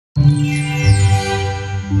Nhẹ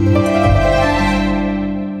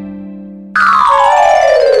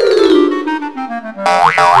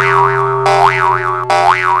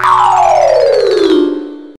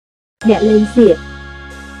lên diệt.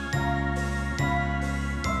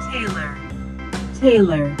 Tailor,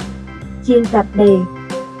 tailor. Chiên cặp đề.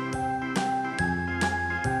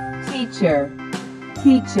 Teacher,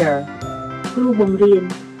 teacher. Cru bồng riêng.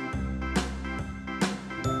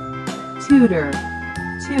 Tutor,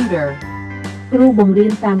 tutor. Cru bồng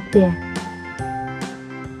riêng tam tè.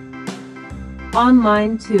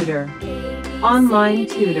 Online tutor, online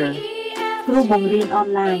tutor. Cru bồng riêng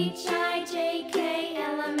online.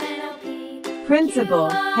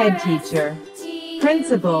 Principal, head teacher.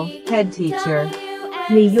 Principal, head teacher.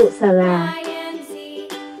 Ví dụ Sara.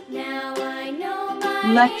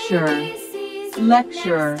 Lecturer,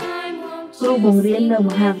 lecturer. Cru bồng riêng nâng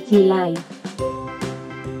hàm chi lại.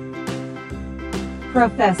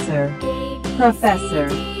 Professor,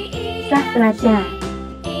 professor. Sát ra cha.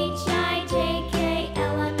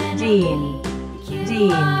 Dean,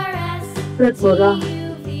 dean. Rớt bồ rò.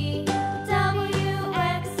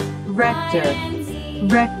 Rector,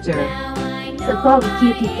 rector. Sẽ có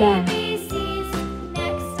chia thị ca.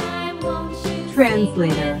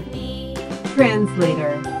 Translator,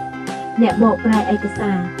 translator. Nhẹ bộ prai ai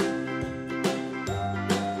xa.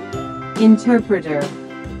 Interpreter,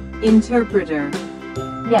 interpreter.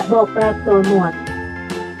 Nhẹ bộ prai tổ muộn.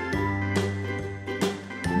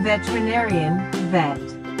 Veterinarian, vet.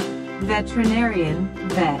 Veterinarian,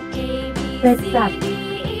 vet. Vết sạch.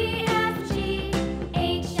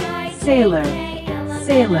 Sailor,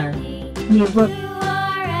 sailor. Nhiều vực.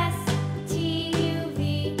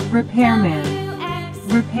 Repairman,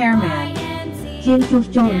 repairman. Chiên chụp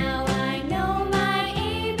trồn.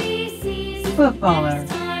 Footballer,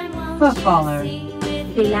 footballer.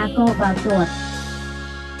 Tỷ lá cô vào tuột.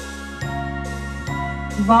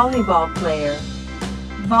 Volleyball player,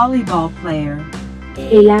 volleyball player.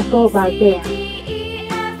 Tỷ lá cô vào tẻ.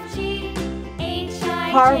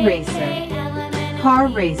 Car racer,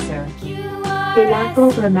 car racer. Tỷ lá cô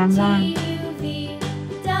vào nàng lan.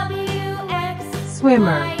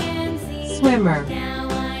 Swimmer, swimmer.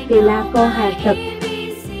 Tỷ lá cô hài tập.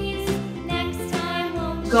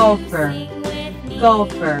 Golfer,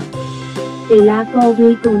 golfer. Tỷ lá cô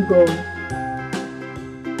ghi cùng cùng.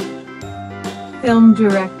 Film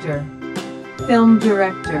director, film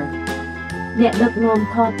director. Nhẹ đập ngồm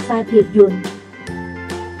thọt sai thiệp dùn.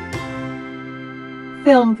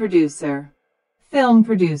 Film producer, film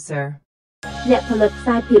producer. Nhẹ phá lực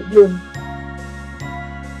sai thiệp dùn.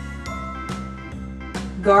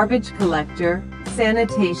 Garbage collector,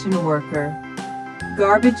 sanitation worker.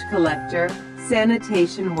 Garbage collector,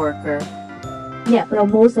 sanitation worker. Nhẹ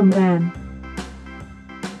promo sầm ràn.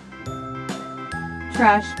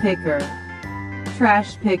 Trash picker,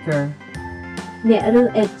 trash picker. Nhẹ rư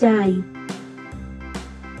ẹt chai.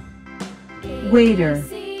 Waiter,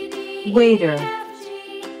 waiter.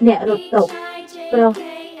 Nhẹ rụt tục. Pro.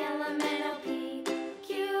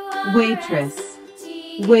 Waitress,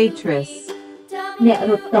 waitress. Nhẹ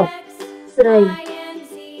rụt tục. Srei.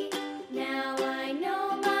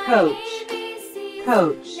 Coach,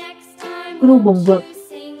 coach. Cru bồng vực.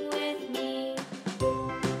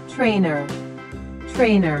 Trainer,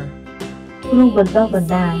 trainer. Cru bần đo bần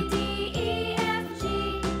đà.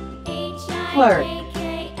 Clerk,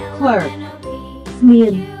 clerk.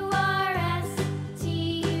 Miền.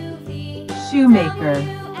 Shoemaker,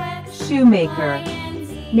 shoemaker.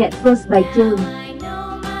 Nhẹ first bài chương.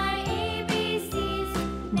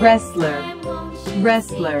 Wrestler,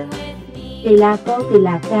 wrestler. Tỷ lá cô tỷ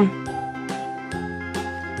lá ca.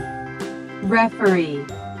 Referee,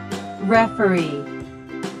 referee.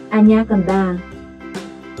 À nha cần đà.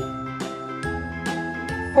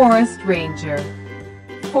 Forest ranger,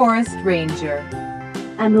 forest ranger.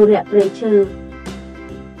 Anu rẹ preacher.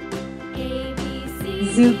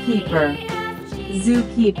 Zookeeper,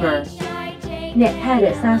 zookeeper. Nhẹ tha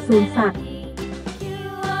rẹ xa xôn sạch.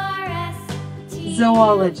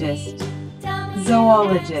 Zoologist,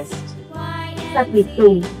 zoologist. Sạch vịt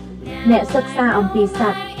tù. Nhẹ sắc xa ông tì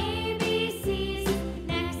sạch.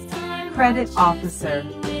 Credit officer,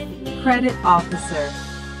 credit officer.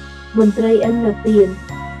 Bùn trây ân là tiền.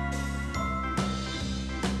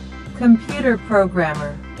 Computer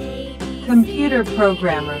programmer, computer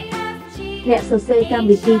programmer. Nhẹ sổ xê cam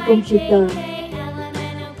bị ti computer.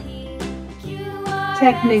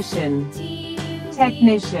 Technician,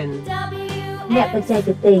 technician. Nhẹ bà chạy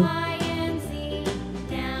cái tình.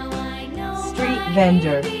 Street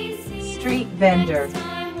vendor, street vendor.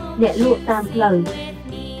 Nhẹ lụa tam lời.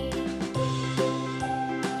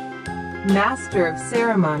 Master of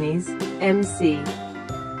Ceremonies, MC.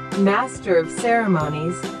 Master of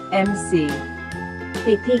Ceremonies, MC.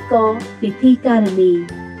 ពិធីករពិធីការនី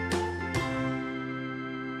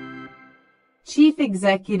Chief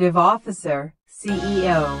Executive Officer,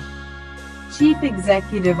 CEO. Chief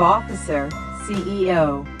Executive Officer, CEO.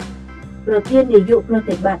 ប្រធាននាយកប្រ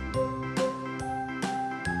តិបត្តិ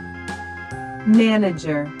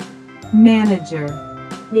Manager, Manager.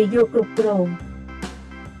 នាយកគ្រប់គ្រង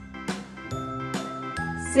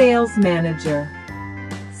Sales Manager,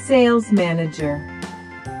 Sales Manager.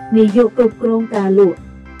 នាយកគ្រប់គ្រងការលក់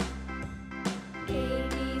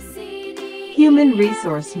Human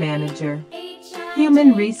Resource Manager, Human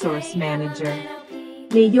Resource Manager.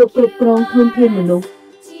 នាយកគ្រប់គ្រងធនធានមនុស្ស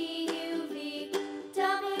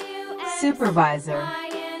Supervisor,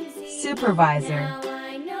 Supervisor.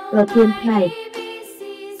 ប្រធានផ្នែក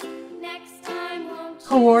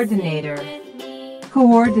Coordinator,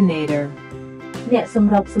 Coordinator. អ្នកស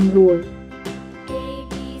ម្របសម្រួល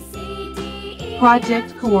Project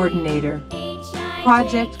Coordinator,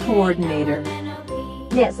 Project Coordinator.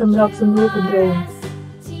 អ្នកសម្របសម្រួលគម្រោង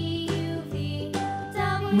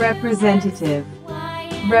Representative,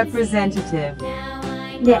 Representative.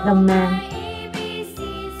 អ្នកតំណាង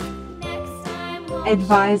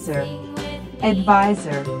Advisor,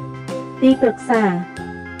 Advisor. ទីប្រឹក្សា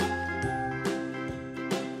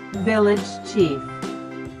Village Chief,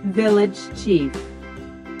 Village Chief.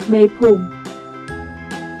 មេភូមិ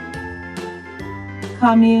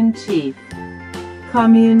Commune Chief,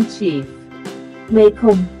 Commune Chief. មេ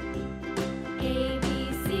ឃុំ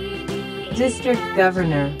District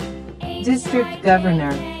Governor, District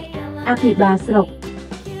Governor. អភិបាលស្រុក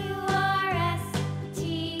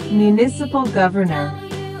Municipal Governor,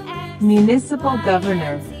 Municipal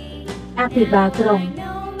Governor. អភិបាលក្រុង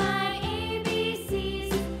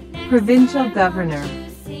Provincial Governor,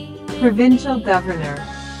 Provincial Governor.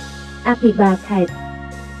 អភិបាលខេត្ត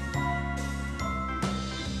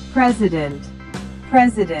President,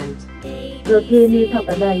 President. ប្រធានាធិប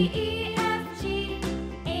តី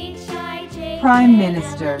Prime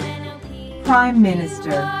Minister, Prime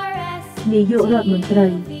Minister. នាយករដ្ឋមន្ត្រី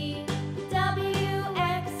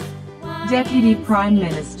Deputy Prime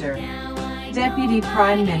Minister, Deputy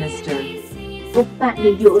Prime Minister. ឧប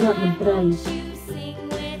នាយករដ្ឋមន្ត្រី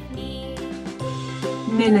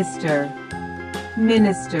Minister,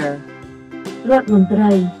 Minister. រដ្ឋមន្ត្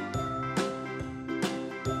រី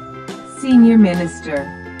Senior Minister,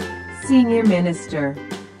 Senior Minister.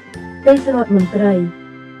 ទេសរដ្ឋមន្ត្រី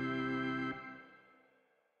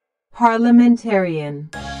Parliamentarian,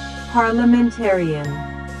 Parliamentarian.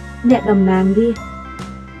 អ្នកតំណាងរាស្ត្រ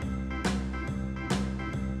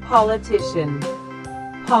Politician,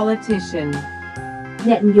 Politician.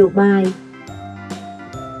 អ្នកនយោបាយ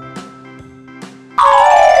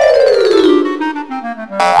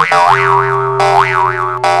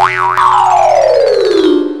Wow.